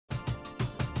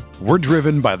We're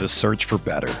driven by the search for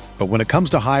better. But when it comes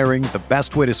to hiring, the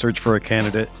best way to search for a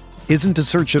candidate isn't to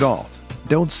search at all.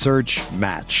 Don't search,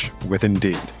 match with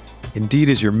Indeed. Indeed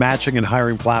is your matching and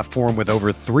hiring platform with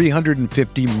over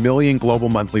 350 million global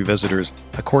monthly visitors,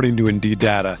 according to Indeed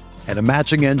data, and a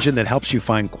matching engine that helps you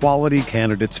find quality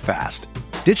candidates fast.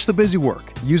 Ditch the busy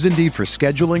work. Use Indeed for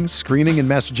scheduling, screening, and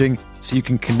messaging so you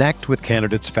can connect with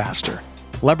candidates faster.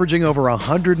 Leveraging over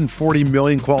 140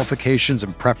 million qualifications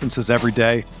and preferences every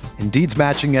day, Indeed's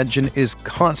matching engine is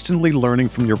constantly learning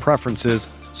from your preferences,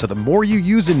 so the more you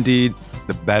use Indeed,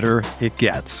 the better it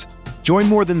gets. Join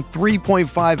more than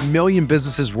 3.5 million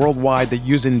businesses worldwide that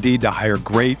use Indeed to hire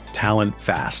great talent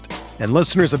fast. And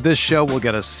listeners of this show will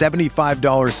get a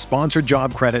 $75 sponsored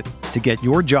job credit to get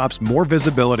your jobs more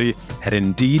visibility at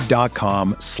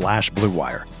Indeed.com/Blue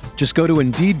Wire. Just go to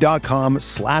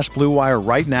Indeed.com/Blue Wire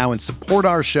right now and support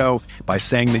our show by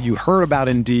saying that you heard about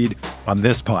Indeed on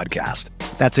this podcast.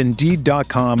 That's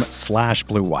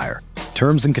Indeed.com/Blue Wire.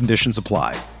 Terms and conditions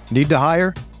apply. Need to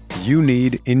hire? You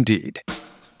need Indeed.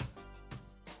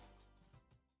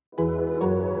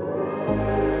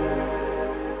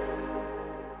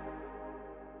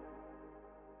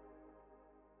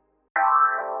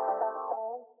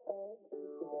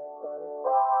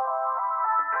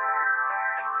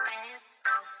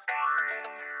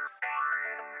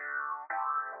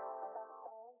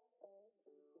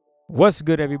 What's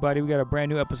good, everybody? We got a brand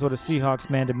new episode of Seahawks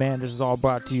Man to Man. This is all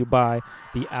brought to you by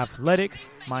The Athletic.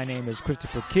 My name is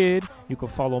Christopher Kidd. You can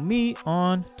follow me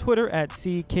on Twitter at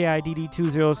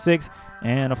CKIDD206.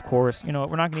 And, of course, we're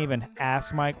not going to even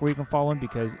ask Mike where you can follow him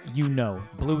because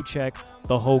blue check,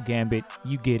 the whole gambit,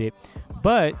 you get it.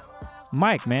 But,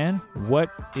 Mike, man, what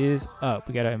is up?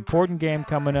 We got an important game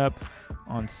coming up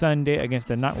on Sunday against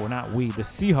the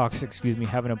Seahawks,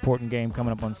 have an important game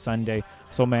coming up on Sunday.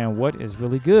 So, man, what is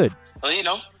really good?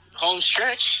 Well, home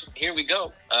stretch. Here we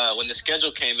go. When the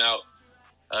schedule came out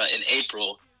in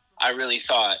April, I really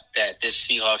thought that this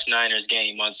Seahawks-Niners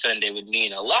game on Sunday would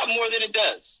mean a lot more than it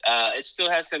does. It still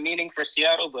has some meaning for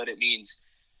Seattle, but it means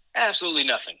absolutely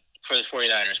nothing for the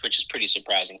 49ers, which is pretty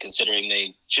surprising considering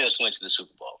they just went to the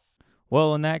Super Bowl.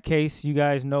 Well, in that case, you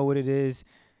guys know what it is.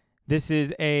 This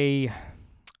is a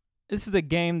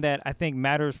game that I think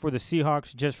matters for the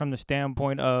Seahawks just from the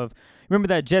standpoint of, remember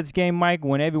that Jets game, Mike,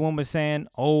 when everyone was saying,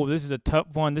 oh, this is a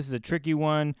tough one, this is a tricky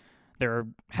one. They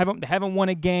haven't won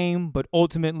a game, but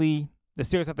ultimately the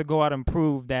Seahawks have to go out and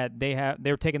prove that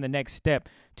they're taking the next step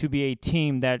to be a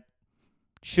team that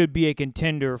should be a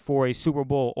contender for a Super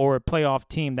Bowl or a playoff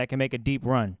team that can make a deep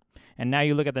run. And now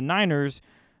you look at the Niners,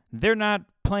 they're not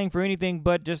playing for anything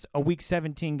but just a Week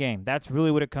 17 game. That's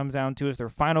really what it comes down to. It's their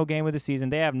final game of the season.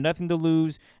 They have nothing to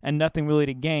lose and nothing really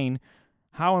to gain.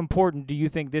 How important do you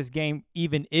think this game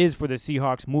even is for the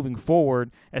Seahawks moving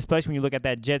forward, especially when you look at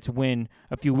that Jets win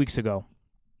a few weeks ago?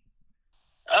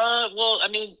 Well, I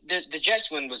mean, the Jets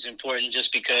win was important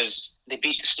just because they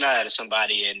beat the snot out of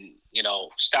somebody, and,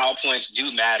 style points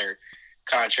do matter,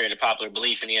 contrary to popular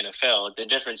belief in the NFL. The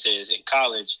difference is in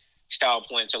college, style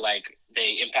points are like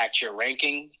they impact your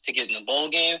ranking to get in the bowl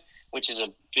game, which is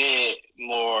a bit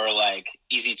more like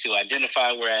easy to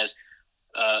identify, whereas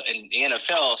in the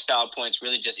NFL, style points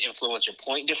really just influence your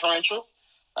point differential,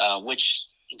 which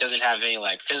doesn't have any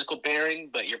like physical bearing,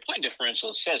 but your point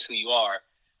differential says who you are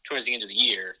towards the end of the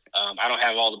year. I don't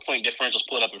have all the point differentials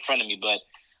pulled up in front of me, but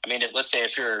I mean, let's say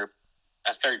if you're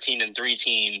a 13-3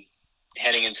 team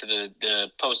heading into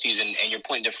the postseason and your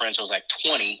point differential is like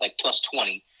 20, like plus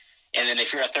 20, and then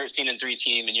if you're a 13-3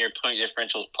 team and your point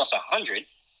differential is plus 100,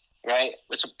 right?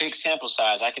 It's a big sample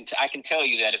size. I can tell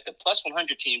you that if the plus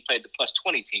 100 team played the plus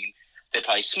 20 team, they'd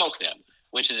probably smoke them,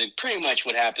 which is pretty much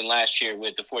what happened last year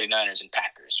with the 49ers and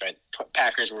Packers, right?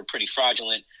 Packers were pretty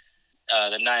fraudulent.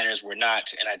 The Niners were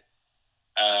not, and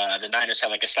the Niners have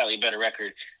like a slightly better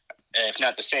record, if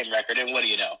not the same record. And what do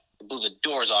you know? They blew the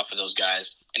doors off of those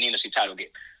guys in the NFC title game.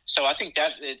 So I think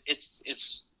that's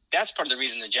part of the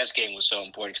reason the Jets game was so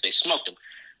important, because they smoked them.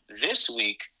 This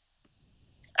week,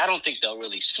 I don't think they'll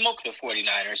really smoke the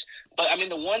 49ers, but I mean,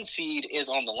 the 1 seed is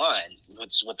on the line, which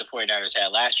is what the 49ers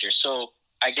had last year. So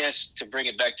I guess to bring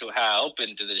it back to how I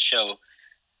opened to the show,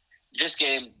 this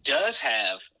game does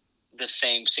have the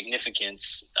same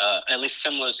significance, at least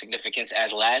similar significance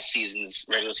as last season's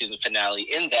regular season finale,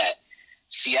 in that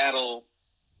Seattle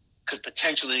could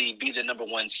potentially be the number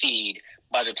 1 seed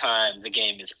by the time the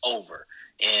game is over.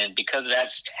 And because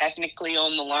that's technically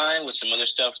on the line with some other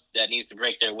stuff that needs to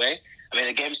break their way, I mean,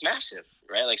 the game's massive,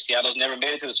 right? Like, Seattle's never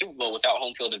made it to the Super Bowl without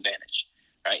home field advantage,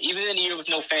 right? Even in a year with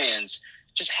no fans,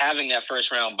 just having that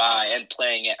first round bye and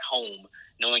playing at home,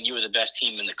 knowing you were the best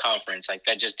team in the conference, like,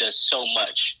 that just does so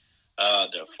much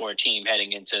for a team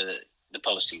heading into the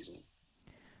postseason.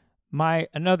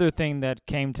 Another thing that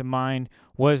came to mind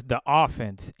was the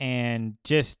offense, and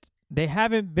just they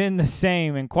haven't been the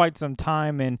same in quite some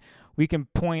time, and we can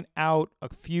point out a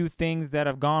few things that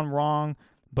have gone wrong,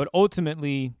 but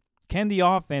ultimately, can the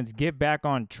offense get back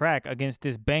on track against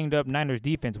this banged-up Niners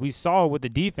defense? We saw what the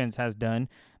defense has done.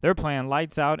 They're playing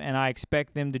lights out, and I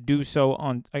expect them to do so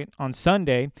on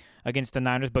Sunday against the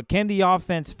Niners. But can the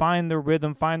offense find their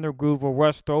rhythm, find their groove? Will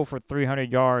Russ throw for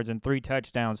 300 yards and 3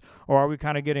 touchdowns? Or are we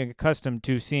kind of getting accustomed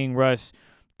to seeing Russ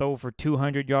throw for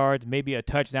 200 yards, maybe a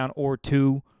touchdown or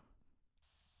 2?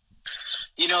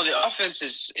 You know, the offense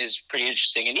is pretty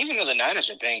interesting. And even though the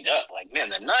Niners are banged up, like, man,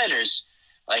 the Niners,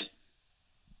 like,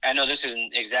 I know this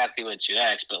isn't exactly what you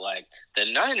asked, but, like, the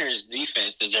Niners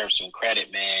defense deserves some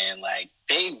credit, man. Like,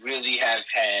 they really have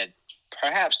had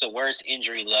perhaps the worst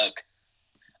injury luck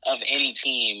of any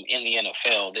team in the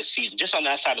NFL this season, just on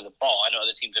that side of the ball. I know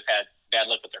other teams have had bad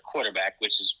luck with their quarterback,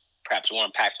 which is perhaps more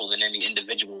impactful than any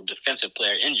individual defensive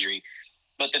player injury.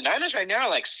 But the Niners right now are,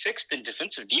 like, 6th in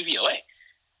defensive DVOA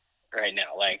right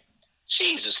now. Like,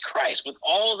 Jesus Christ, with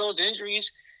all those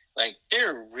injuries, like,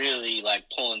 they're really, like,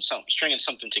 stringing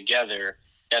something together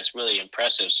that's really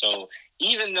impressive. So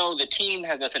even though the team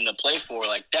has nothing to play for,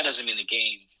 like, that doesn't mean the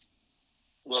game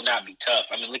will not be tough.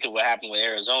 I mean, look at what happened with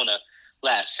Arizona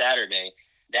last Saturday.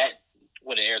 Did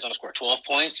Arizona score 12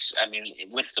 points? I mean,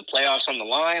 with the playoffs on the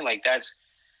line, like, that's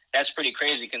pretty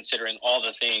crazy considering all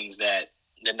the things that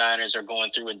the Niners are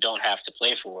going through and don't have to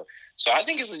play for. So I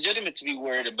think it's legitimate to be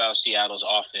worried about Seattle's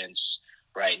offense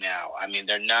right now. I mean,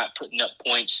 they're not putting up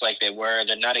points like they were.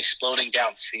 They're not exploding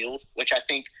downfield, which I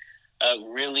think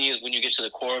really is, when you get to the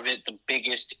core of it, the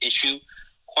biggest issue.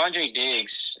 Quandre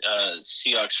Diggs,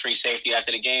 Seahawks free safety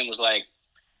after the game, was like,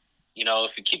 you know,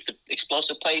 if you keep the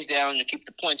explosive plays down, you keep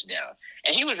the points down.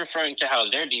 And he was referring to how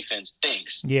their defense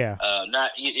thinks. Yeah.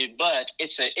 But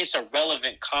it's a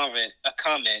relevant comment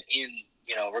in,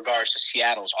 you know, regards to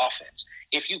Seattle's offense.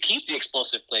 If you keep the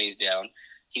explosive plays down,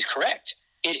 he's correct.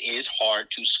 It is hard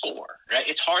to score, right?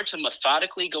 It's hard to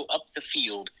methodically go up the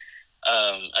field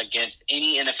against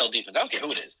any NFL defense. I don't care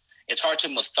who it is. It's hard to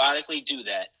methodically do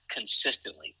that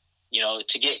consistently. You know,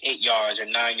 to get 8 yards or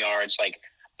 9 yards, like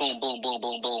boom, boom, boom,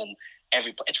 boom, boom.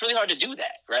 It's really hard to do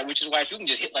that, right? Which is why if you can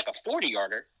just hit like a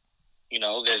 40-yarder, you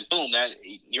know, then boom, that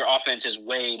your offense is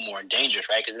way more dangerous,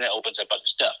 right? Because then that opens up other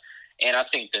stuff. And I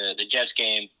think the Jets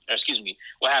game,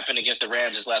 what happened against the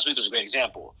Rams this last week was a great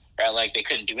example, right? Like, they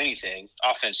couldn't do anything.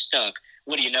 Offense stunk.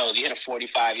 What do you know? You hit a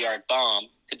 45-yard bomb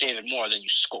to David Moore, then you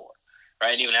score,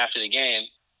 right? And even after the game,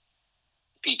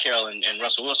 Pete Carroll and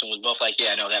Russell Wilson was both like,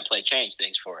 yeah, no, that play changed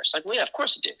things for us. Like, well, yeah, of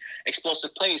course it did.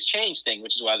 Explosive plays change things,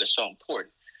 which is why they're so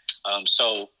important.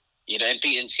 So, you know,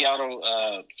 in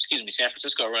Seattle, San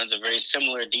Francisco runs a very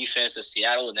similar defense to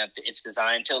Seattle in that it's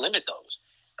designed to limit those.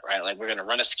 Right, like, we're going to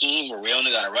run a scheme where we only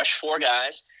got to rush 4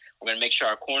 guys. We're going to make sure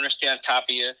our corners stay on top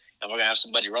of you, and we're going to have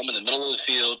somebody roam in the middle of the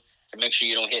field to make sure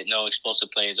you don't hit no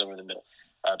explosive plays over the middle.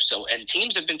 And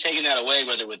teams have been taking that away,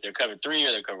 whether with their cover 3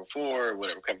 or their cover 4 or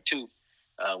whatever, cover 2,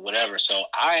 whatever. So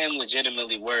I am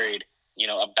legitimately worried, you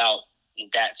know, about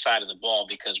that side of the ball,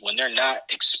 because when they're not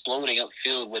exploding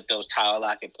upfield with those Tyler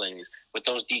Lockett plays, with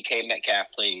those DK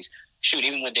Metcalf plays,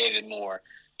 even with David Moore,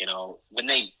 you know, when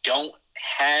they don't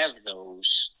have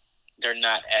those, they're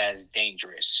not as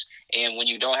dangerous. And when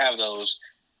you don't have those,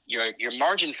 your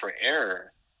margin for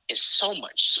error is so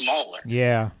much smaller.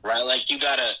 Yeah. Right? Like, you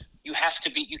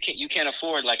can't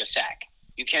afford like a sack.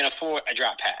 You can't afford a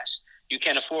drop pass. You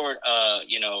can't afford a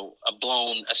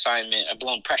blown assignment, a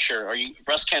blown pressure, or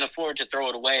Russ can't afford to throw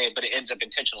it away, but it ends up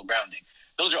intentional grounding.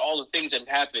 Those are all the things that have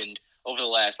happened over the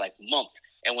last month.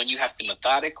 And when you have to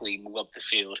methodically move up the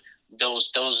field,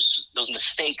 those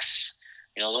mistakes,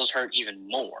 you know, those hurt even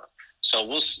more. So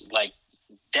this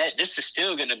is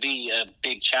still going to be a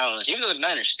big challenge. Even though the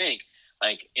Niners stink,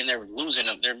 and they're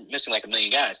missing like 1 million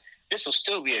guys, this will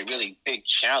still be a really big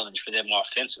challenge for them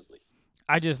offensively.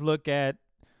 I just look at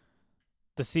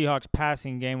the Seahawks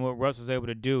passing game, what Russ was able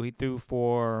to do. He threw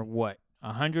for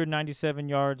 197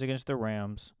 yards against the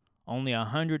Rams, only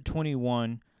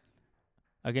 121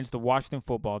 against the Washington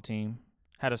football team.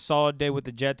 Had a solid day with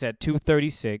the Jets at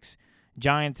 236,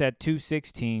 Giants at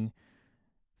 216,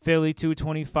 Philly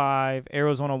 225,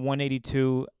 Arizona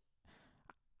 182.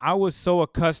 I was so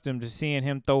accustomed to seeing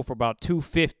him throw for about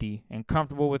 250 and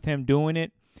comfortable with him doing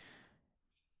it,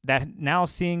 that now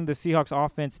seeing the Seahawks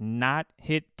offense not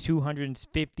hit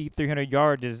 250, 300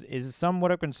 yards is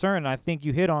somewhat a concern. I think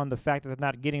you hit on the fact that they're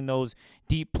not getting those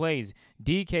deep plays.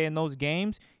 DK in those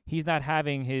games, he's not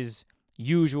having his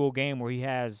usual game where he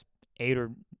has 8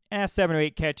 7 or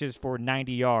 8 catches for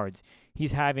 90 yards.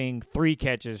 He's having 3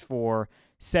 catches for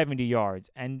 70 yards.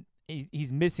 And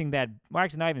he's missing that, well,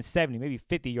 actually not even 70, maybe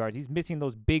 50 yards. He's missing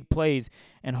those big plays,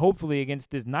 and hopefully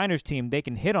against this Niners team, they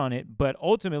can hit on it. But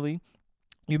ultimately,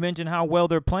 you mentioned how well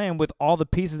they're playing with all the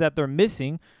pieces that they're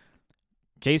missing.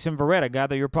 Jason Verrett, a guy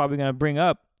that you're probably going to bring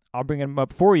up, I'll bring him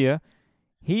up for you.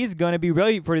 He's going to be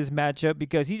ready for this matchup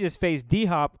because he just faced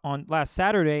D-Hop on last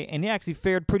Saturday, and he actually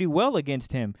fared pretty well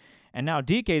against him. And now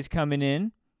DK's coming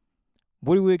in.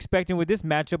 What are we expecting with this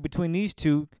matchup between these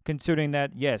two, considering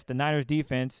that, yes, the Niners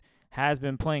defense has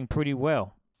been playing pretty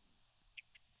well?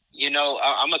 I'm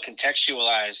going to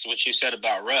contextualize what you said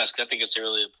about Russ, because I think it's a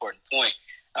really important point.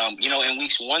 In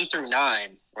weeks 1 through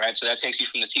 9, right, so that takes you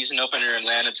from the season opener in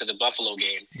Atlanta to the Buffalo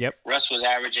game. Yep. Russ was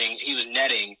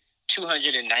netting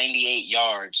 298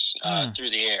 yards through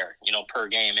the air, per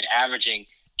game, and averaging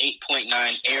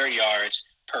 8.9 air yards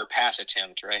per pass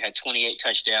attempt, right? Had 28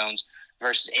 touchdowns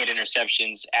versus 8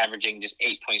 interceptions, averaging just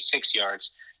 8.6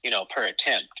 yards, per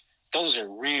attempt. Those are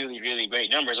really, really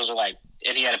great numbers. Those are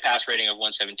and he had a pass rating of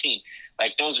 117.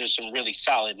 Those are some really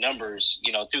solid numbers,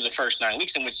 through the first 9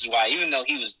 weeks, and which is why, even though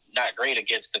he was not great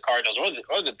against the Cardinals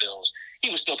or the Bills, he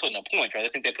was still putting up points, right? I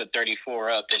think they put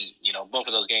 34 up in, both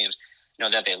of those games,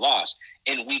 that they lost.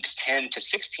 In weeks 10 to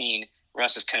 16,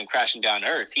 Russ is kind of crashing down to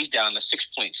earth. He's down to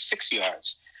 6.6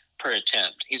 yards per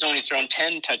attempt. He's only thrown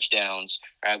 10 touchdowns,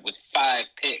 right, with 5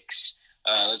 picks.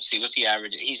 Let's see, what's he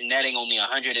averaging? He's netting only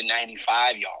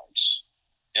 195 yards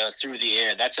through the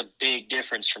air. That's a big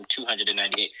difference from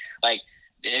 298.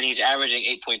 And he's averaging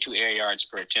 8.2 air yards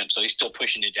per attempt, so he's still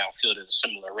pushing it downfield at a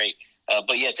similar rate.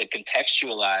 But yeah, to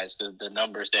contextualize the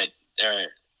numbers that are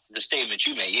the statement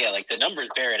you made, the numbers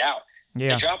bear it out.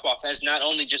 Yeah. The drop-off has not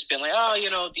only just been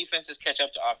defenses catch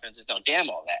up to offenses. No, damn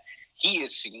all that. He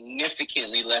is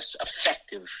significantly less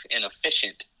effective and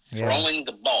efficient throwing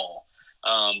the ball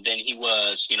than he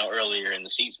was, earlier in the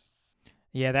season.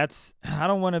 Yeah, I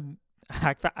don't want to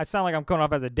 – I sound like I'm coming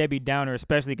off as a Debbie Downer,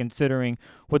 especially considering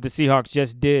what the Seahawks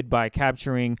just did by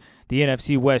capturing the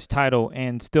NFC West title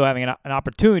and still having an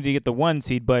opportunity to get the 1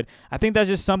 seed. But I think that's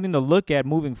just something to look at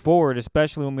moving forward,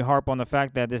 especially when we harp on the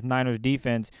fact that this Niners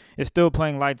defense is still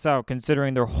playing lights out,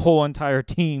 considering their whole entire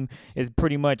team is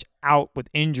pretty much out with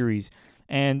injuries.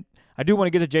 And I do want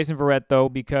to get to Jason Verrett, though,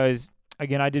 because,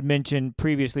 again, I did mention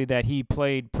previously that he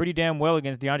played pretty damn well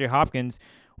against DeAndre Hopkins.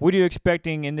 What are you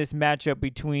expecting in this matchup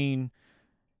between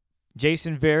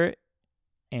Jason Verrett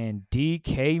and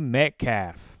DK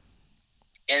Metcalf?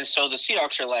 And so the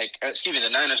Seahawks are the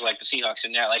Niners are like the Seahawks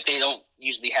in that, they don't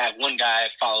usually have one guy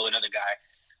follow another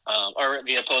guy or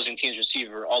the opposing team's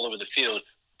receiver all over the field.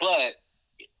 But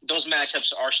those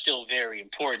matchups are still very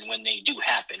important when they do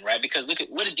happen, right? Because look at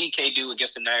what did DK do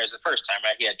against the Niners the first time,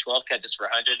 right? He had 12 catches for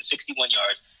 161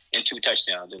 yards and 2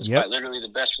 touchdowns. It was quite literally the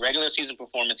best regular season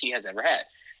performance he has ever had.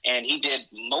 And he did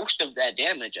most of that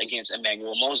damage against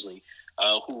Emmanuel Mosley,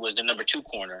 who was the number 2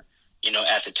 corner,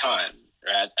 at the time.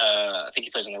 Right? I think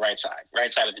he plays on the right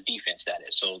side of the defense, that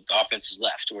is. So the offense is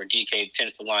left, where DK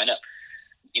tends to line up.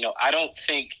 I don't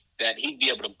think that he'd be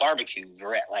able to barbecue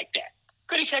Verrett like that.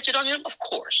 Could he catch it on him? Of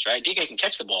course, right? DK can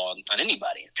catch the ball on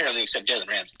anybody, apparently, except Jalen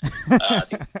Ramsey.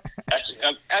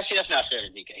 That's not fair to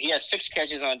DK. He has 6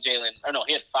 catches on Jalen. Or no,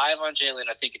 he had 5 on Jalen,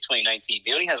 I think, in 2019.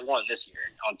 He only has 1 this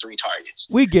year on 3 targets.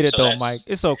 We get it, though, Mike.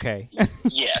 It's okay.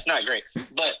 Yeah, it's not great.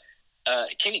 But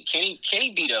can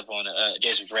he beat up on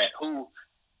Jason Verrett, who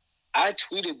I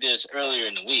tweeted this earlier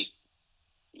in the week.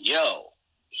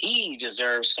 He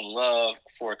deserves some love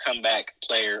for comeback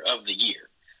player of the year.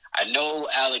 I know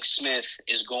Alex Smith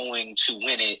is going to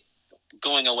win it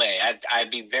going away. I'd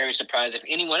be very surprised if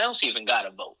anyone else even got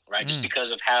a vote, right? Just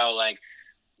because of how,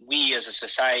 we as a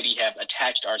society have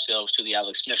attached ourselves to the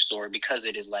Alex Smith story, because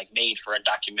it is, made for a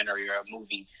documentary or a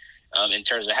movie, in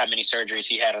terms of how many surgeries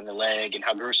he had on the leg and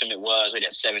how gruesome it was. He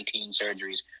had 17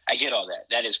 surgeries. I get all that.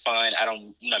 That is fine.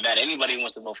 I'm not mad at anybody who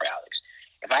wants to vote for Alex.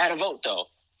 If I had a vote, though,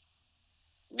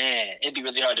 man, it'd be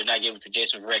really hard to not give it to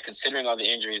Jason Verrett, considering all the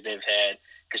injuries they've had,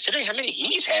 considering how many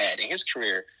he's had in his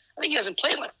career. I think he hasn't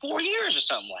played in 4 years or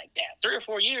something like that. 3 or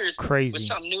 4 years. Crazy. With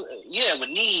something new. Yeah, with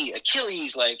knee,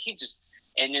 Achilles,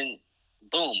 and then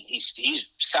boom, he's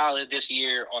solid this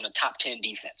year on a top 10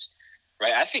 defense.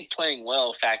 Right? I think playing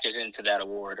well factors into that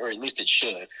award, or at least it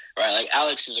should. Right?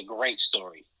 Alex is a great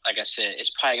story. Like I said,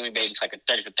 it's probably gonna be maybe a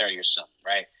 30 for 30 or something,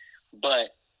 right?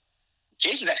 But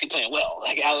Jason's actually playing well.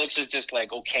 Alex is just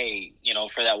okay,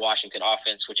 for that Washington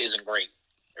offense, which isn't great.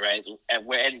 Right, and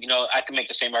I can make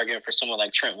the same argument for someone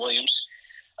like Trent Williams,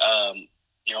 on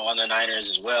the Niners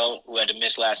as well, who had to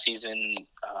miss last season,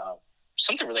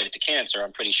 something related to cancer.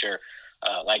 I'm pretty sure.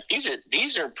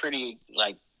 These are pretty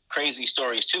crazy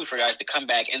stories too for guys to come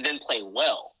back and then play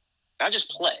well, not just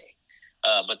play,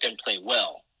 but then play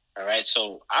well. All right,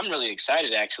 so I'm really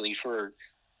excited actually for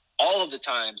all of the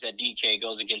times that DK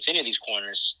goes against any of these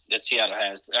corners that Seattle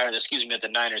has, or excuse me, that the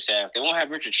Niners have. They won't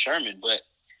have Richard Sherman, but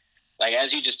like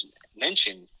as you just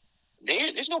mentioned,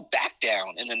 there's no back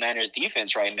down in the Niners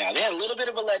defense right now. They had a little bit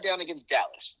of a letdown against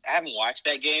Dallas. I haven't watched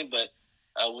that game, but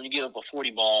when you give up a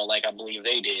 40 ball, like I believe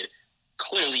they did,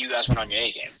 clearly you guys went on your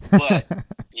A game. But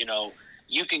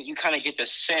you kind of get the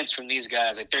sense from these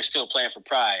guys like they're still playing for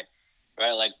pride.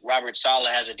 Right, like Robert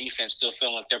Saleh has a defense still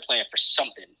feeling like they're playing for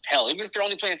something. Hell, even if they're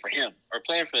only playing for him or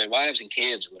playing for their wives and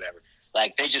kids or whatever,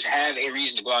 like they just have a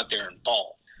reason to go out there and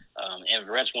ball. And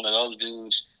Verrett's one of those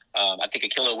dudes. I think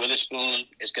Ahkello Witherspoon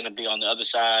is going to be on the other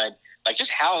side. Like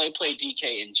just how they play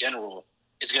DK in general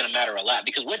is going to matter a lot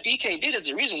because what DK did is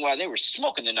the reason why they were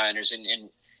smoking the Niners in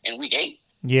Week 8.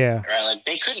 Yeah, right. Like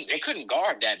they couldn't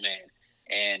guard that man,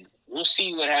 and we'll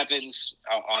see what happens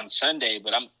on Sunday,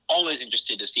 but I'm always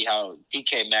interested to see how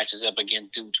DK matches up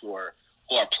against dudes who are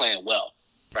playing well,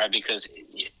 right? Because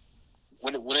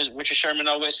what does Richard Sherman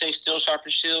always say? Steel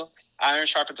sharpens steel, iron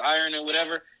sharpens iron, or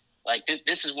whatever. Like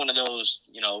this is one of those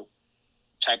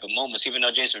type of moments. Even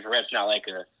though Jason Verrett's not like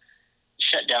a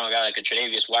shutdown guy like a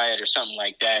Tre'Davious Wyatt or something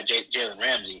like that, Jalen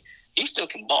Ramsey, he still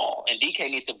can ball, and DK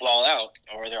needs to ball out,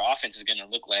 or their offense is going to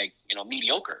look like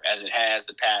mediocre as it has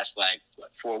the past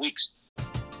 4 weeks.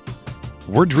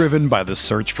 We're driven by the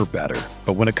search for better,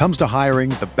 but when it comes to hiring,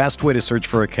 the best way to search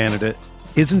for a candidate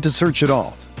isn't to search at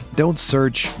all. Don't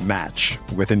search. Match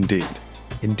with Indeed.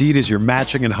 Indeed is your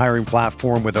matching and hiring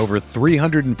platform with over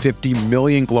 350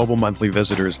 million global monthly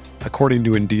visitors, according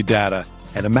to Indeed data,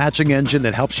 and a matching engine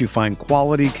that helps you find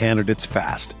quality candidates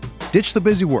fast. Ditch the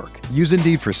busy work. Use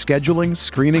Indeed for scheduling,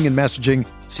 screening, and messaging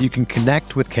so you can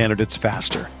connect with candidates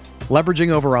faster. Leveraging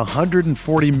over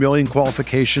 140 million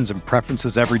qualifications and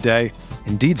preferences every day,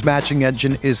 Indeed's matching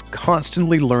engine is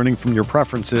constantly learning from your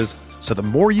preferences, so the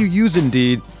more you use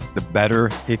Indeed, the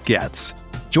better it gets.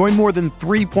 Join more than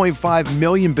 3.5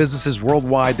 million businesses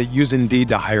worldwide that use Indeed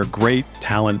to hire great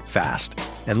talent fast.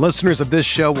 And listeners of this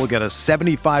show will get a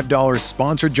 $75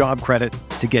 sponsored job credit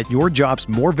to get your jobs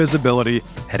more visibility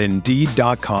at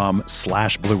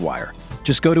Indeed.com/Blue Wire.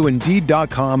 Just go to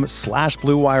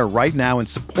Indeed.com/Blue Wire right now and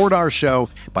support our show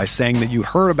by saying that you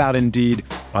heard about Indeed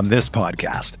on this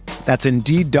podcast. That's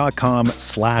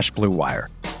Indeed.com/Blue Wire.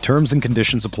 Terms and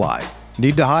conditions apply.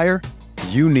 Need to hire?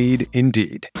 You need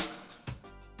Indeed.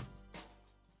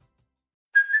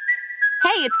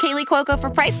 Hey, it's Kaylee Cuoco for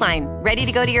Priceline. Ready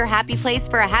to go to your happy place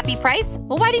for a happy price?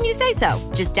 Well, why didn't you say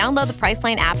so? Just download the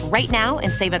Priceline app right now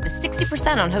and save up to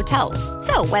 60% on hotels.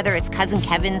 So whether it's Cousin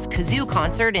Kevin's Kazoo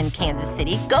Concert in Kansas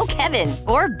City, go Kevin,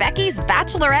 or Becky's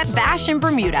Bachelorette Bash in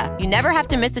Bermuda, you never have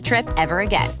to miss a trip ever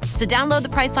again. So download the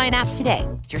Priceline app today.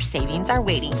 Your savings are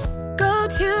waiting. Go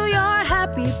to your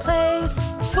happy place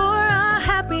for a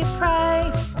happy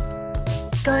price.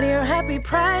 Go to your happy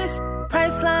price,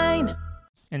 Priceline.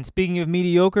 And speaking of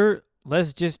mediocre,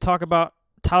 let's just talk about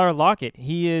Tyler Lockett.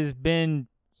 He has been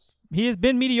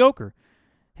mediocre.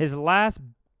 His last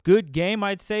good game,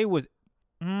 I'd say, was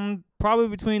probably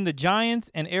between the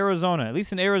Giants and Arizona. At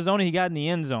least in Arizona, he got in the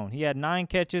end zone. He had 9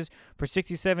 catches for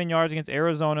 67 yards against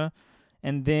Arizona.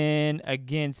 And then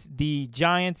against the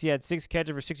Giants, he had 6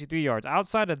 catches for 63 yards.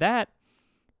 Outside of that,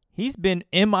 he's been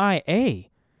MIA.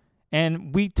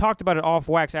 And we talked about it off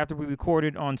wax after we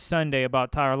recorded on Sunday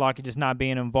about Tyler Lockett just not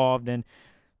being involved. And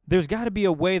there's got to be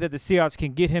a way that the Seahawks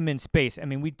can get him in space. I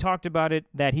mean, we talked about it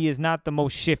that he is not the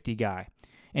most shifty guy.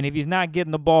 And if he's not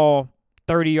getting the ball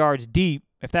 30 yards deep,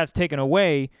 if that's taken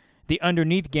away, the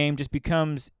underneath game just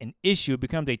becomes an issue. It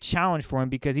becomes a challenge for him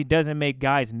because he doesn't make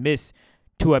guys miss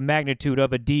to a magnitude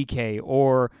of a DK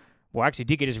or, well, actually,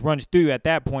 DK just runs through at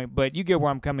that point. But you get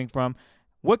where I'm coming from.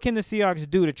 What can the Seahawks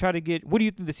do to try to get – what do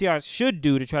you think the Seahawks should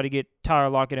do to try to get Tyler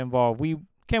Lockett involved? We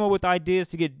came up with ideas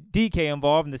to get DK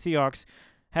involved, and the Seahawks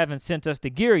haven't sent us the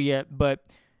gear yet. But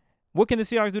what can the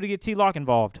Seahawks do to get T-Lock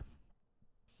involved?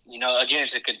 Again,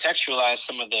 to contextualize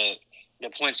some of the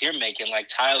points you're making, like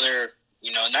Tyler,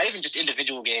 not even just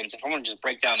individual games. If I want to just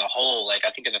break down the whole, like I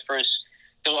think in the first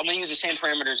 – I'm going to use the same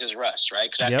parameters as Russ,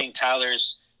 right? Because I think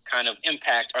Tyler's kind of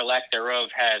impact or lack thereof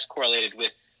has correlated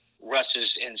with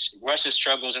Russ's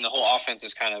struggles, and the whole offense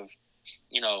is kind of,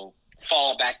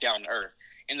 fall back down to earth.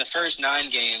 In the first 9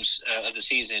 games of the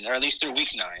season, or at least through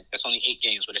week 9, that's only 8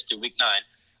 games, but it's through week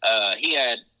 9, he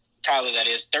had, Tyler, that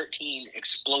is, 13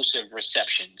 explosive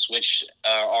receptions, which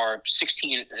are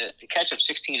 16, a catch of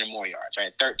 16 or more yards,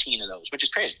 right? 13 of those, which is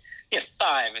crazy. He had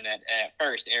 5 in that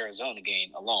first Arizona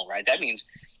game alone, right? That means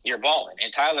you're balling.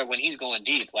 And Tyler, when he's going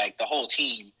deep, like the whole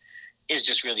team is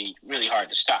just really, really hard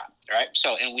to stop, right?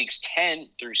 So in weeks 10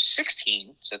 through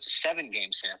 16, so it's a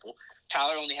 7-game sample,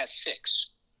 Tyler only has 6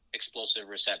 explosive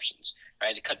receptions,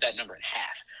 right? To cut that number in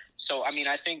half. So, I mean,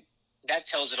 I think that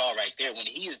tells it all right there. When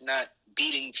he is not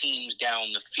beating teams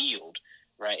down the field,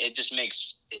 right, it just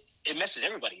makes it messes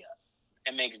everybody up.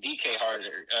 It makes DK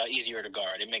easier to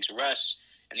guard. It makes Russ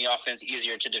and the offense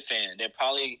easier to defend. It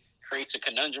probably creates a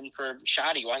conundrum for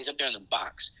Shotty while he's up there in the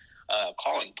box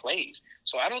calling plays.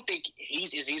 So I don't think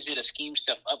he's as easy to scheme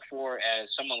stuff up for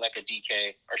as someone like a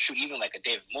DK or shoot even like a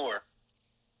David Moore.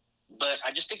 But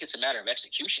I just think it's a matter of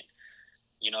execution.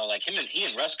 You know, like he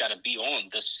and Russ got to be on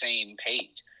the same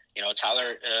page. You know,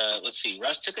 Tyler, let's see,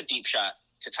 Russ took a deep shot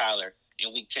to Tyler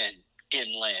in week 10,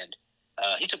 didn't land.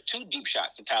 He took 2 deep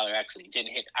shots to Tyler, actually,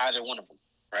 didn't hit either one of them.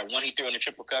 Right, one he threw in the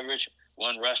triple coverage,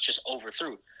 one Russ just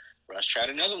overthrew. Russ tried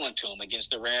another one to him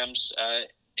against the Rams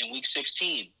in week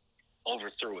 16,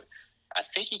 overthrew it. I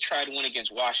think he tried one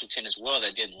against Washington as well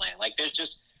that didn't land. Like, there's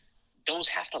just, those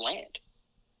have to land.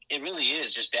 It really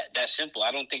is just that simple.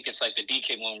 I don't think it's like the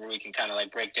DK one where we can kind of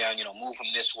like break down, you know, move him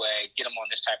this way, get him on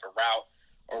this type of route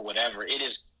or whatever. It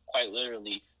is quite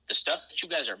literally the stuff that you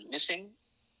guys are missing,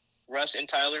 Russ and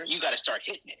Tyler, you got to start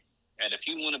hitting it. And if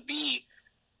you want to be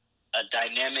a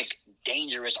dynamic,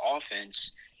 dangerous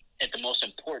offense at the most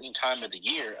important time of the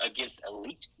year against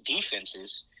elite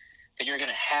defenses, then you're going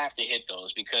to have to hit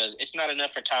those, because it's not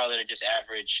enough for Tyler to just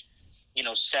average, you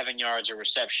know, 7 yards a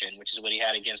reception, which is what he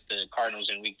had against the Cardinals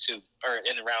in week 2 or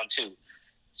in round 2.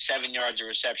 7 yards a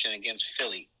reception against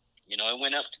Philly. You know, it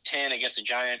went up to 10 against the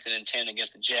Giants and then 10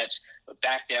 against the Jets, but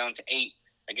back down to 8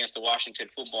 against the Washington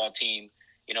football team.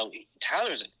 You know,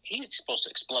 he's supposed to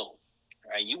explode,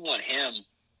 right? You want him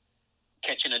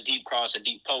catching a deep cross, a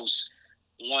deep post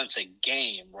once a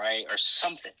game, right? Or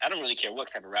something. I don't really care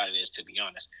what type of route it is, to be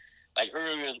honest. Like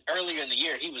earlier in the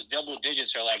year, he was double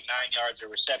digits or like 9 yards a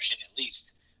reception at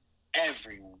least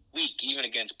every week, even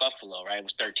against Buffalo, right? It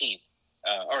was 13,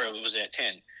 or it was at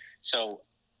 10. So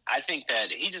I think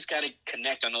that he just got to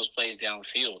connect on those plays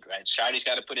downfield, right? Shotty's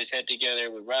got to put his head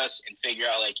together with Russ and figure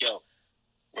out, like, yo,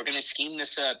 we're going to scheme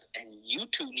this up, and you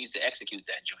two needs to execute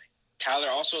that joint. Tyler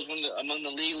also is among the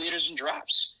league leaders in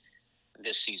drops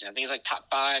this season. I think he's like top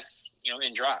 5, you know,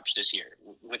 in drops this year,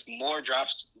 with more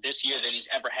drops this year than he's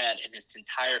ever had in his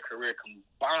entire career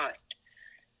combined.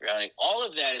 Right? Like, all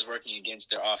of that is working against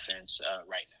their offense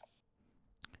right now.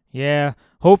 Yeah,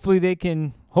 hopefully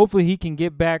he can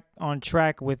get back on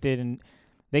track with it, and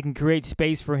they can create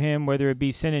space for him, whether it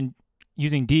be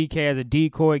using DK as a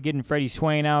decoy, getting Freddie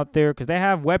Swain out there, because they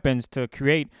have weapons to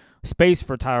create space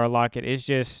for Tyler Lockett. It's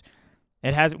just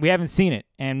we haven't seen it,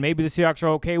 and maybe the Seahawks are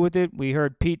okay with it. We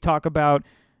heard Pete talk about,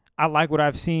 I like what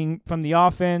I've seen from the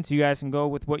offense. You guys can go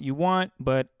with what you want,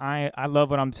 but I love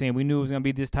what I'm seeing. We knew it was going to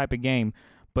be this type of game,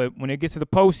 but when it gets to the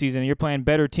postseason and you're playing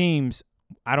better teams,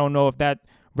 I don't know if that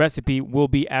recipe will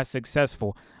be as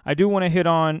successful. I do want to hit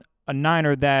on a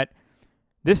Niner that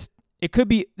this could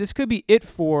be it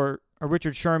for a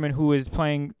Richard Sherman, who is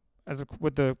playing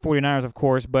with the 49ers, of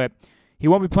course, but he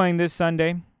won't be playing this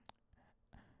Sunday.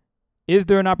 Is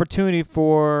there an opportunity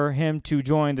for him to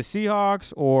join the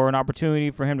Seahawks, or an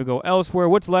opportunity for him to go elsewhere?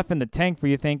 What's left in the tank for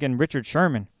you thinking Richard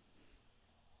Sherman?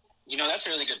 You know, that's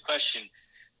a really good question.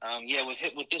 Yeah,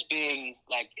 with this being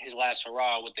like his last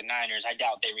hurrah with the Niners, I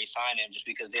doubt they re-sign him just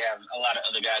because they have a lot of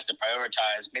other guys to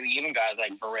prioritize. Maybe even guys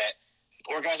like Barrett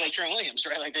or guys like Trent Williams,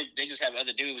 right? Like they just have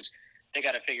other dudes they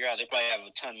got to figure out. They probably have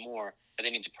a ton more that they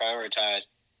need to prioritize.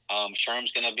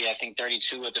 Sherm's going to be, I think,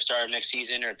 32 at the start of next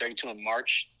season, or 32 in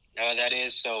March, that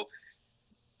is. So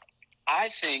I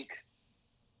think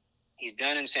he's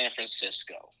done in San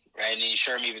Francisco, right? And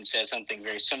Sherm even said something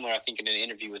very similar, I think, in an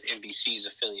interview with NBC's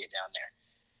affiliate down there.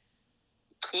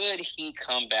 Could he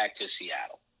come back to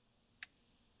Seattle?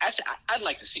 I'd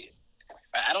like to see it.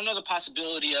 I don't know the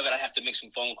possibility of it. I have to make some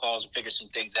phone calls and figure some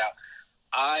things out.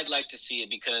 I'd like to see it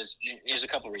because there's a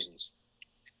couple reasons.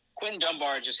 Quentin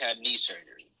Dunbar just had knee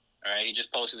surgery. All right, he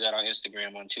just posted that on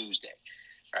Instagram on Tuesday.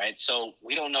 All right, so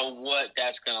we don't know what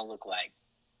that's going to look like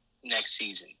next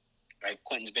season. Right,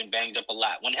 Quentin's been banged up a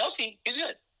lot. When healthy, he's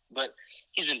good, but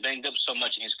he's been banged up so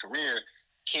much in his career.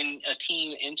 Can a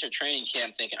team enter training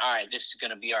camp thinking, all right, this is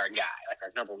going to be our guy, like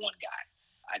our number one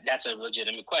guy? That's a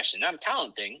legitimate question. Not a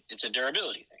talent thing. It's a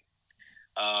durability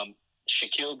thing.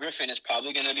 Shaquille Griffin is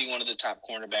probably going to be one of the top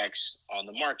cornerbacks on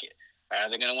the market. They're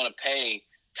going to want to pay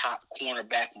top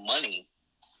cornerback money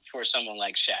for someone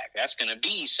like Shaq. That's going to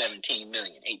be $17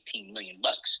 million, $18 million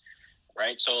bucks,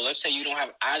 right? So let's say you don't have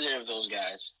either of those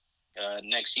guys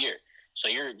next year. So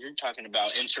you're talking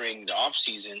about entering the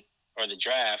offseason or the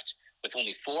draft with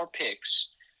only 4 picks,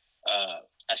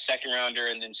 a second rounder,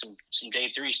 and then some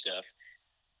day 3 stuff.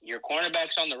 Your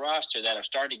cornerbacks on the roster that have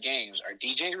started games are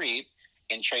DJ Reed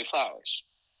and Trey Flowers.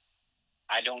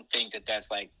 I don't think that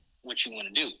that's like what you want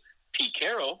to do. Pete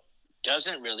Carroll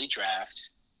doesn't really draft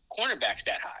cornerbacks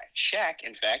that high. Shaq,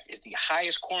 in fact, is the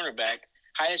highest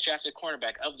drafted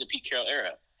cornerback of the Pete Carroll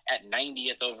era at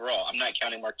 90th overall. I'm not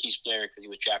counting Marquise Blair because he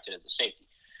was drafted as a safety.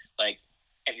 Like,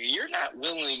 if you're not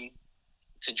willing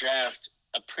to draft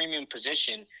a premium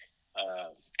position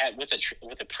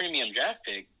with a premium draft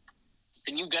pick,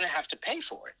 then you're going to have to pay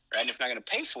for it, right? And if you're not going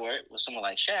to pay for it with someone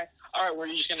like Shaq, all right, we're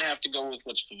just going to have to go with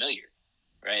what's familiar,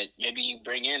 right? Maybe you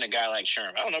bring in a guy like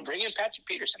Sherm. I don't know. Bring in Patrick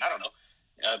Peterson. I don't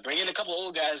know. Bring in a couple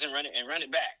old guys and run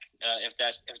it back if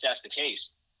that's the case.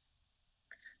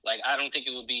 Like, I don't think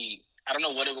it would be – I don't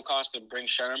know what it would cost to bring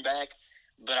Sherm back,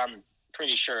 but I'm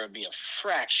pretty sure it would be a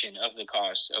fraction of the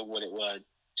cost of what it was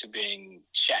to bring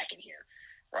Shaq in here,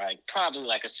 right? Probably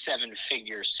like a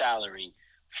 7-figure salary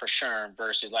for Sherm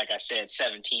versus, like I said,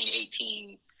 17,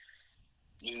 18,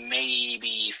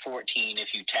 maybe 14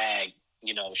 if you tag,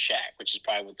 Shaq, which is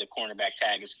probably what the cornerback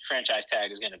franchise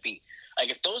tag is going to be.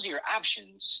 Like, if those are your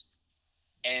options,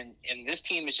 and this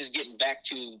team is just getting back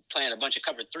to playing a bunch of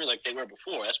cover 3 like they were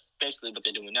before, that's basically what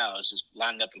they're doing now, is just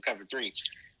lining up in cover 3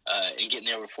 and getting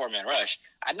there with 4-man rush.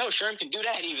 I know Sherm can do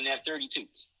that even at 32,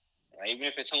 right? Even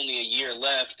if it's only a year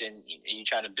left and you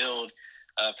try to build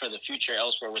for the future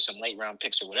elsewhere with some late round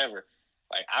picks or whatever.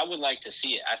 Like, I would like to see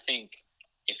it. I think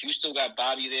if you still got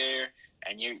Bobby there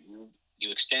and you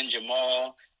extend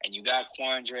Jamal and you got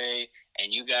Quandre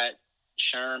and you got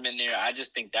Sherm in there, I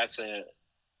just think that's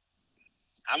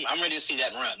I'm ready to see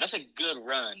that run. That's a good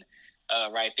run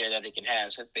right there that they can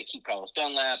have. So if they keep Carlos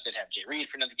Dunlap, they'd have Jay Reed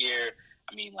for another year.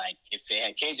 I mean, like, if they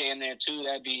had KJ in there too,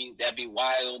 that'd be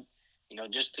wild.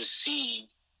 Just to see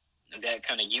that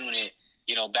kind of unit,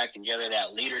 back together,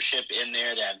 that leadership in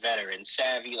there, that veteran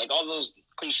savvy, like all those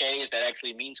cliches that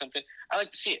actually mean something. I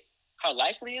like to see it. How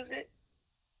likely is it?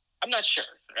 I'm not sure.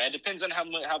 Right? It depends on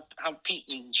how Pete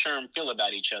and Sherm feel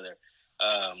about each other.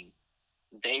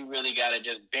 They really got to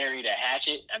just bury the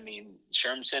hatchet. I mean,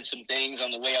 Sherm said some things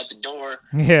on the way out the door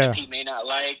that Pete may not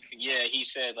like. Yeah, he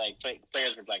said like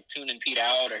players were like tuning Pete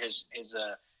out, or his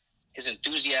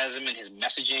enthusiasm and his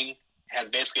messaging has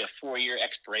basically a 4-year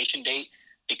expiration date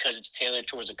because it's tailored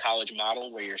towards a college model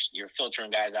where you're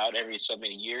filtering guys out every so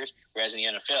many years. Whereas in the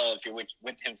NFL, if you're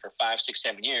with him for 5, 6,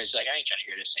 7 years, you're like, I ain't trying to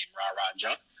hear this same rah-rah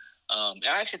junk. And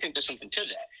I actually think there's something to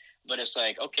that. But it's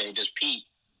like, okay, does Pete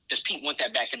want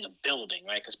that back in the building,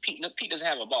 right? Because Pete doesn't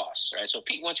have a boss, right? So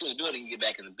Pete wants you in the building, you get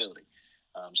back in the building.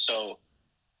 So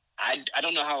I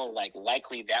don't know how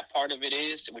likely that part of it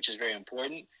is, which is very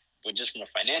important. But just from a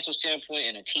financial standpoint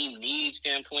and a team need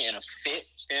standpoint and a fit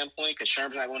standpoint, because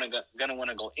Sherman's not going to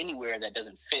want to go anywhere that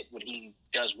doesn't fit what he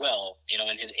does well,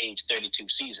 in his age 32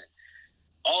 season.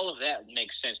 All of that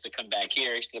makes sense to come back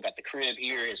here. He's still got the crib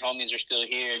here. His homies are still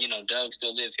here. Doug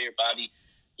still lives here. Bobby,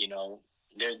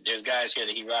 there's guys here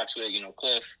that he rocks with,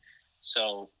 Cliff.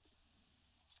 So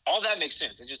all that makes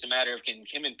sense. It's just a matter of can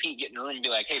him and Pete get in the room and be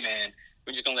like, hey, man,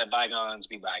 we're just going to let bygones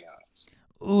be bygones.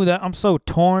 Ooh, I'm so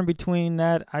torn between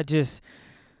that.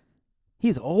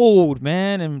 He's old,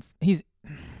 man, and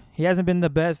he hasn't been the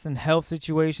best in health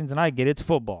situations, and I get it's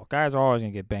football. Guys are always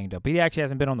going to get banged up. He actually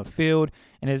hasn't been on the field,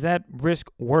 and is that risk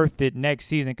worth it next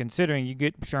season, considering you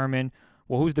get Sherman?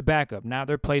 Well, who's the backup? Now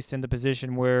they're placed in the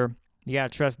position where you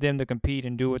got to trust them to compete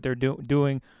and do what they're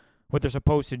doing, what they're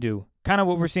supposed to do. Kind of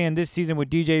what we're seeing this season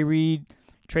with DJ Reed,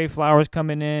 Trey Flowers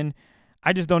coming in.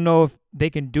 I just don't know if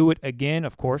they can do it again.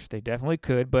 Of course, they definitely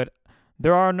could, but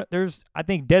there's I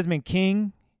think Desmond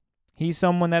King, he's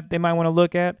someone that they might want to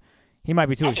look at. He might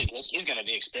be too expensive. He's going to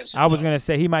be expensive. I was going to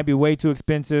say he might be way too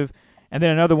expensive. And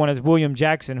then another one is William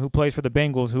Jackson, who plays for the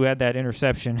Bengals, who had that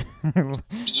interception.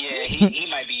 Yeah, he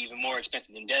might be even more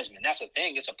expensive than Desmond. That's the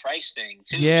thing. It's a price thing,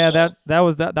 too. Yeah, so.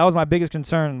 that was my biggest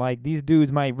concern. Like, these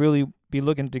dudes might really be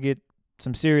looking to get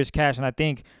some serious cash, and I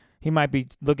think he might be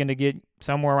looking to get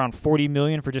somewhere around $40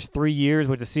 million for just 3 years,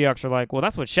 which the Seahawks are like, well,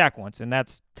 that's what Shaq wants, and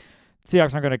that's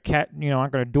Seahawks aren't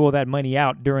going to dole that money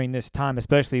out during this time,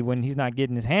 especially when he's not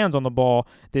getting his hands on the ball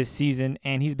this season,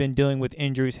 and he's been dealing with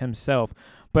injuries himself.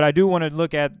 But I do want to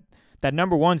look at that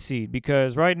number 1 seed,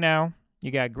 because right now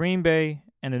you got Green Bay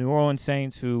and the New Orleans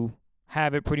Saints, who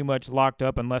have it pretty much locked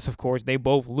up, unless, of course, they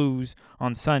both lose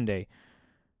on Sunday.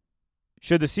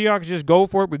 Should the Seahawks just go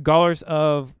for it regardless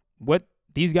of what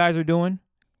these guys are doing?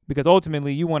 Because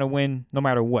ultimately you want to win no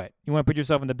matter what. You want to put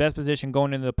yourself in the best position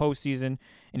going into the postseason.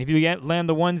 And if you land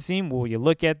the 1 seed, well, you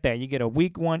look at that. You get a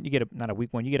week 1. You get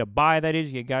a bye, that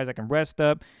is. You get guys that can rest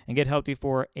up and get healthy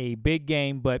for a big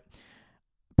game. But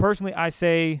personally, I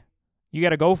say you got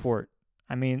to go for it.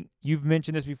 I mean, you've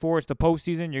mentioned this before. It's the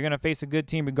postseason. You're going to face a good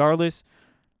team regardless.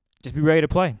 Just be ready to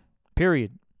play,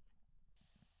 period.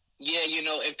 Yeah,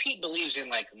 and Pete believes in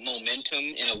like momentum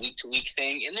in a week-to-week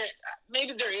thing, and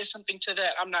maybe there is something to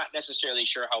that. I'm not necessarily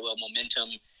sure how well momentum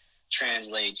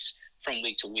translates from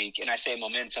week to week, and I say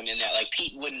momentum in that like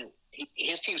Pete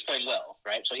his team's playing well,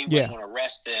 right? So he wouldn't want to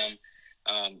rest them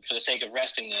for the sake of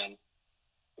resting them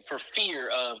for fear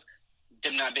of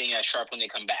them not being as sharp when they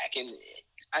come back. And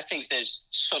I think there's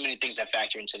so many things that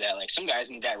factor into that. Like some guys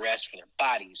need that rest for their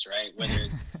bodies, right? Whether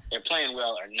they're playing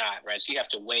well or not, right? So you have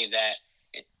to weigh that.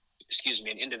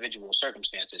 In individual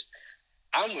circumstances.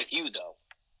 I'm with you, though.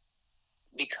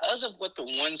 Because of what the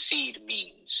 1 seed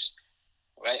means,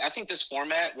 right? I think this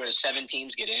format where the 7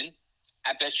 teams get in,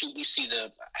 I bet you we see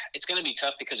it's going to be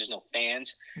tough because there's no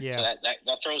fans. Yeah. So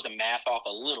that throws the math off a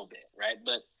little bit, right?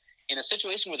 But in a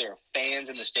situation where there are fans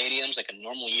in the stadiums like a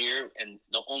normal year and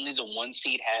only the 1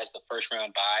 seed has the first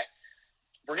round bye,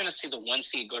 we're going to see the 1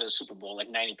 seed go to the Super Bowl like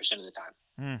 90% of the time.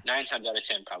 9 times out of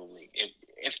 10 probably.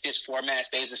 If this format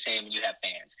stays the same and you have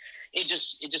fans, it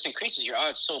just increases your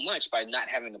odds so much by not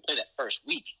having to play that first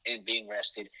week and being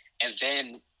rested and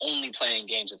then only playing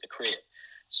games at the crib.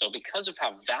 So because of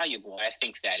how valuable I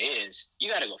think that is, you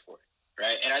got to go for it,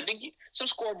 right? And I think some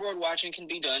scoreboard watching can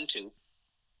be done too.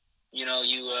 You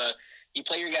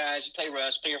play your guys, you play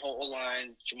Russ, play your whole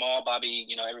line, Jamal, Bobby,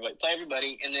 everybody, play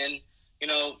everybody, and then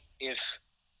if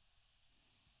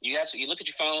you look at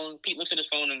your phone, Pete looks at his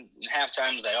phone in halftime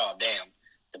and is like, oh damn,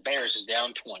 the Bears is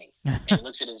down 20. And he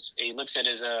looks at his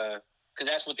because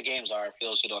that's what the games are, for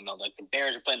those who don't know. Like the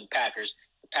Bears are playing the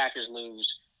Packers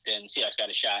lose, then Seahawks got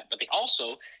a shot. But they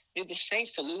also need the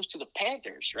Saints to lose to the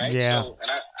Panthers, right? Yeah. So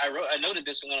and I noted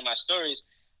this in one of my stories,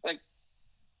 like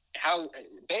how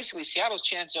basically Seattle's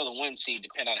chances of the 1 seed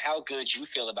depend on how good you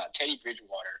feel about Teddy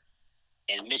Bridgewater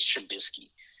and Mitch Trubisky.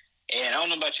 And I don't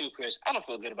know about you, Chris. I don't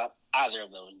feel good about either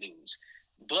of those dudes.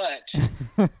 But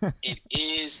it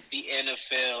is the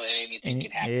NFL and anything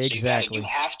can happen. Exactly. So you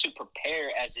have to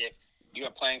prepare as if you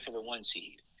are playing for the 1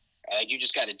 seed. You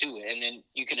just got to do it, and then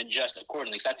you can adjust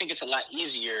accordingly. So I think it's a lot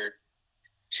easier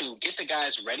to get the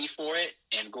guys ready for it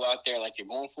and go out there like you're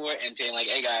going for it and being like,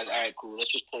 hey, guys, all right, cool,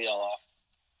 let's just pull y'all off.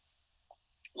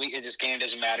 This game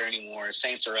doesn't matter anymore.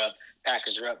 Saints are up,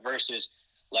 Packers are up versus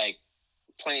like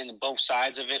playing both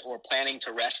sides of it or planning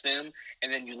to rest them,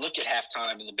 and then you look at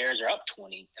halftime and the Bears are up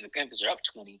 20 and the Panthers are up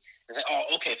 20. It's like, oh,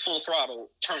 okay, full throttle,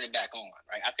 turn it back on,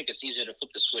 right? I think it's easier to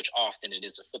flip the switch off than it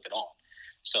is to flip it on.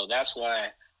 So that's why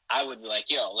I would be like,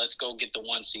 yo, let's go get the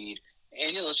 1 seed,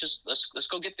 and let's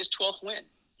go get this 12th win.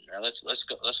 Right? Let's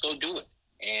go do it.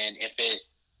 And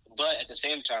but at the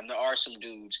same time, there are some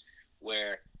dudes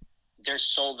where they're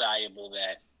so valuable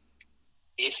that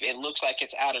if it looks like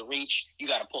it's out of reach, you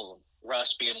got to pull them.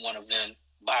 Russ being one of them,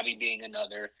 Bobby being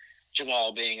another,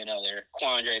 Jamal being another,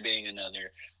 Quandre being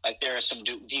another. Like there are some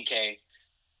DK,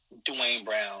 Dwayne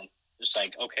Brown. It's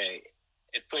like, okay,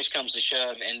 if push comes to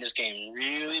shove and this game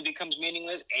really becomes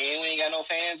meaningless and we ain't got no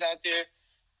fans out there,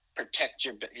 protect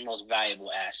your most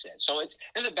valuable asset. So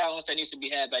there's a balance that needs to be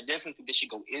had, but I definitely think they should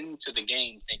go into the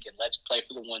game thinking, let's play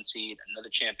for the 1 seed, another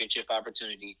championship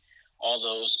opportunity, all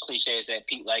those cliches that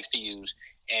Pete likes to use.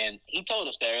 And he told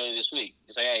us that earlier this week.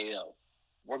 He's like, hey,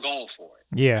 we're going for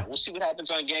it. Yeah. We'll see what happens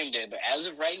on game day. But as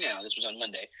of right now, this was on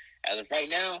Monday. As of right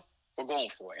now, we're going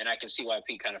for it. And I can see why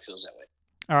Pete kind of feels that way.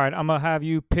 All right, I'm going to have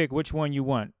you pick which one you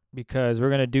want because we're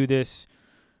going to do this.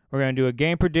 We're going to do a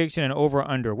game prediction and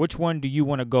over-under. Which one do you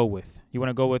want to go with? You want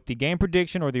to go with the game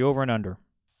prediction or the over and under?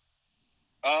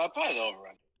 Probably the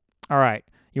over-under. All right.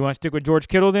 You want to stick with George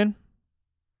Kittle then?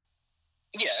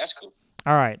 Yeah, that's cool.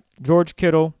 All right. George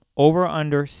Kittle, over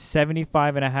under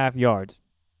 75.5 yards.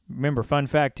 Remember, fun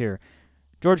fact here.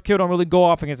 George Kittle don't really go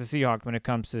off against the Seahawks when it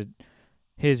comes to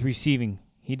his receiving.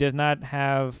 He does not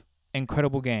have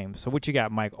incredible games. So what you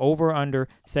got, Mike? Over under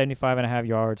 75.5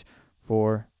 yards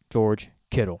for George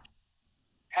Kittle.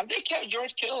 Have they kept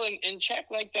George Kittle in check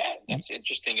like that? That's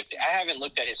interesting. I haven't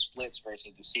looked at his splits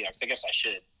versus the Seahawks. I guess I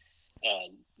should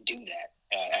do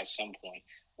that at some point.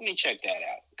 Let me check that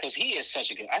out because he is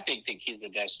such a good – I think he's the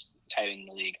best tight end in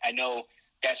the league. I know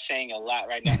that's saying a lot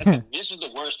right now. This is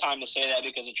the worst time to say that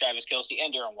because of Travis Kelce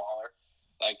and Darren Waller.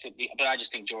 But I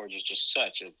just think George is just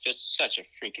such a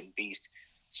freaking beast.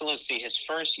 So let's see. His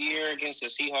first year against the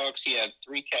Seahawks, he had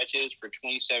 3 catches for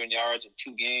 27 yards in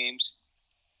 2 games.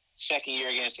 Second year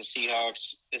against the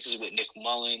Seahawks, this is with Nick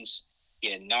Mullins.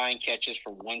 He had 9 catches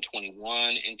for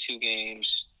 121 in 2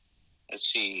 games.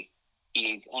 Let's see.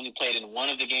 He only played in 1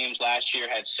 of the games last year,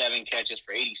 had 7 catches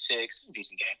for 86. A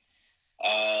decent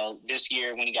game. This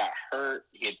year, when he got hurt,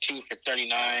 he had 2 for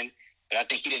 39. But I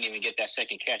think he didn't even get that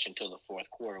second catch until the fourth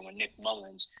quarter when Nick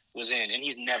Mullins was in, and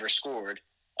he's never scored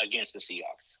against the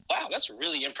Seahawks. Wow, that's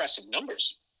really impressive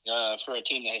numbers for a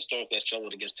team that historically has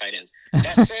struggled against tight ends.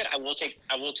 That said, I will take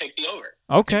the over.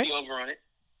 Okay. Take the over on it.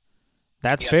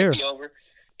 That's fair. Take the over.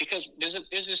 Because there's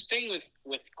this thing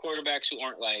with quarterbacks who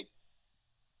aren't like,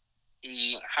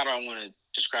 how do I want to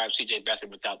describe C.J.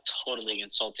 Beathard without totally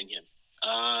insulting him?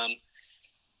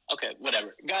 Okay,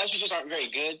 whatever. Guys who just aren't very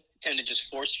good tend to just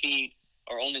force feed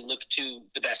or only look to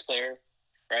the best player,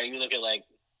 right? You look at like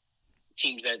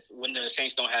teams that when the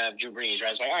Saints don't have Drew Brees, right?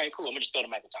 It's like, all right, cool, I'm gonna just throw to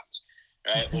Michael Thomas,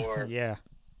 right? Or yeah,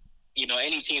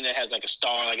 any team that has like a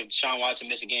star, like if Deshaun Watson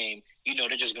miss a game, they're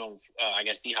just going. I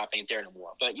guess D-Hop ain't there no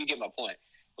more. But you get my point.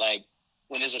 Like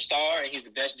when there's a star and he's the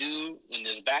best dude, when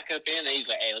there's a backup in, then he's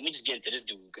like, hey, let me just get it to this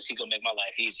dude because he's gonna make my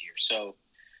life easier. So,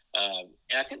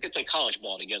 and I think they play college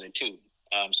ball together too.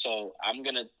 So I'm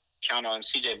gonna count on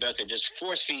C.J. Beathard just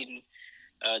force feeding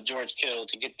George Kittle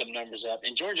to get them numbers up.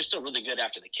 And George is still really good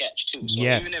after the catch, too. So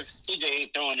yes. Even if C.J.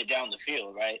 ain't throwing it down the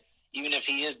field, right, even if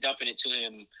he is dumping it to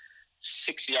him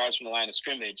 6 yards from the line of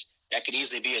scrimmage, that could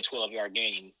easily be a 12-yard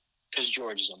gain because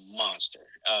George is a monster.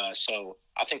 So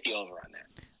I'll take the over on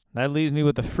that. That leaves me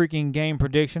with a freaking game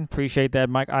prediction. Appreciate that,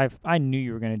 Mike. I knew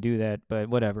you were going to do that, but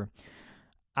whatever.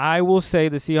 I will say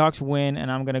the Seahawks win,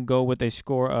 and I'm going to go with a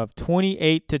score of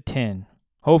 28-10.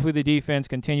 Hopefully the defense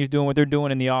continues doing what they're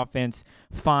doing and the offense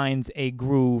finds a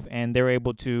groove and they're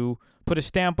able to put a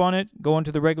stamp on it, go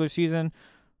into the regular season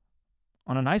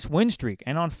on a nice win streak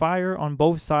and on fire on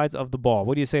both sides of the ball.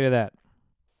 What do you say to that?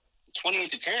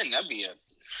 28-10, that'd be a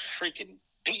freaking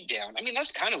beatdown. I mean,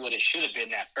 that's kind of what it should have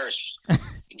been that first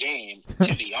game,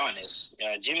 to be honest.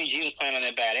 Jimmy G was playing on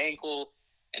that bad ankle,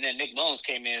 and then Nick Mullins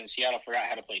came in and Seattle forgot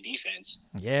how to play defense.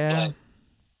 Yeah. But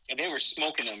and they were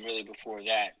smoking them really before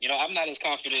that. I'm not as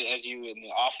confident as you in the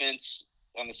offense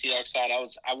on the Seahawks side. I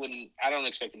don't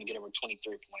expect them to get over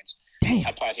 23 points. Damn.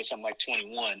 I'd probably say something like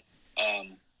 21,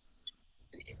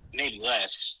 maybe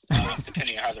less,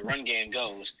 depending on how the run game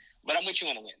goes. But I'm with you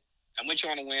on a win. I'm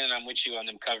with you on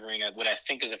them covering what I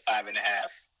think is a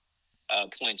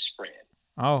 5.5 point spread.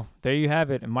 Oh, there you have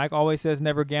it. And Mike always says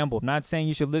never gamble. I'm not saying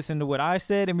you should listen to what I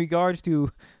said in regards to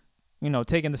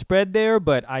taking the spread there,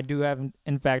 but I do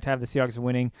in fact have the Seahawks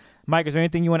winning. Mike, is there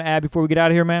anything you want to add before we get out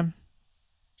of here, man?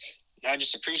 I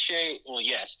just appreciate all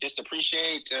you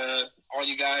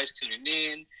guys tuning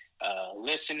in,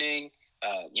 listening.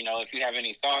 If you have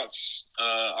any thoughts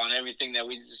on everything that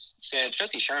we just said,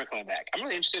 especially Sherman coming back, I'm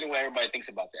really interested in what everybody thinks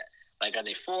about that. Like, are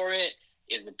they for it?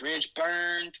 Is the bridge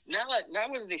burned? Not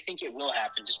whether they think it will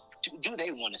happen, just do they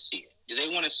want to see it? Do they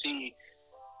want to see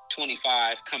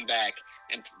 25 come back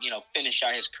and finish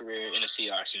out his career in a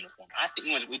Seahawks uniform? I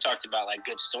think when we talked about like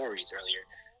good stories earlier,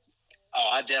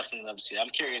 I definitely love to see it.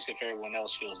 I'm curious if everyone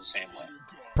else feels the same way.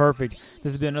 Perfect.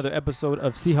 This has been another episode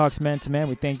of Seahawks Man to Man.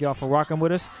 We thank y'all for rocking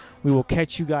with us. We will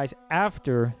catch you guys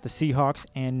after the Seahawks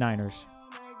and Niners.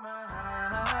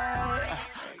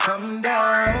 Come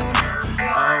down,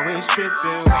 always tripping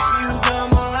when you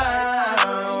come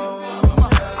around.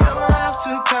 I'ma have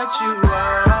to cut you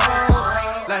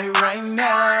out, like right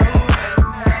now.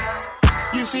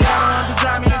 You see, I don't have to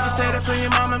drive me. You can say that for your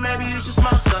mama. Maybe you should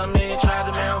smoke something. Try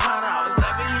the marijuana. I was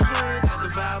loving you good. The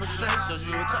vibe was straight. Showed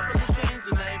you a couple of things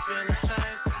and they feelings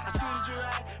changed. I treated you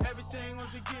right. Everything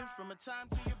was a gift from a time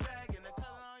to your bag and the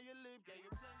color on your lip. Gave you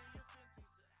plenty of 50s.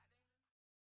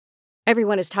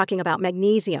 Everyone is talking about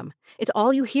magnesium. It's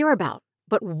all you hear about.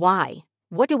 But why?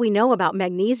 What do we know about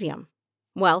magnesium?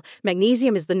 Well,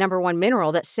 magnesium is the #1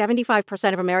 mineral that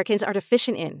 75% of Americans are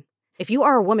deficient in. If you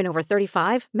are a woman over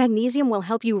 35, magnesium will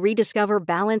help you rediscover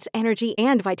balance, energy,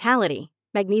 and vitality.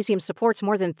 Magnesium supports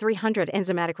more than 300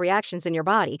 enzymatic reactions in your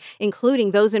body,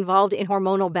 including those involved in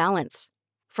hormonal balance.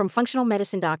 From functional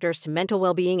medicine doctors to mental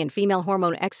well-being and female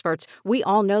hormone experts, we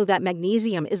all know that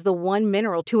magnesium is the one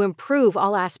mineral to improve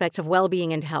all aspects of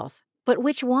well-being and health. But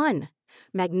which one?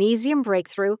 Magnesium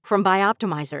Breakthrough from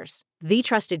Bioptimizers, the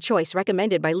trusted choice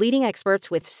recommended by leading experts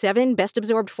with 7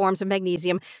 best-absorbed forms of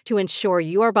magnesium to ensure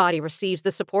your body receives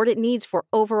the support it needs for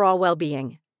overall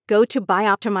well-being. Go to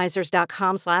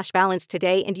bioptimizers.com/balance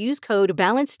today and use code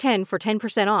BALANCE10 for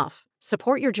 10% off.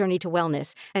 Support your journey to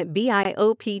wellness at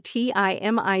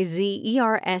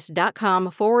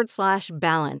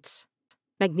bioptimizers.com/balance.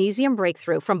 Magnesium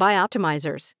Breakthrough from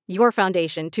Bioptimizers, your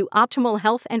foundation to optimal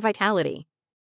health and vitality.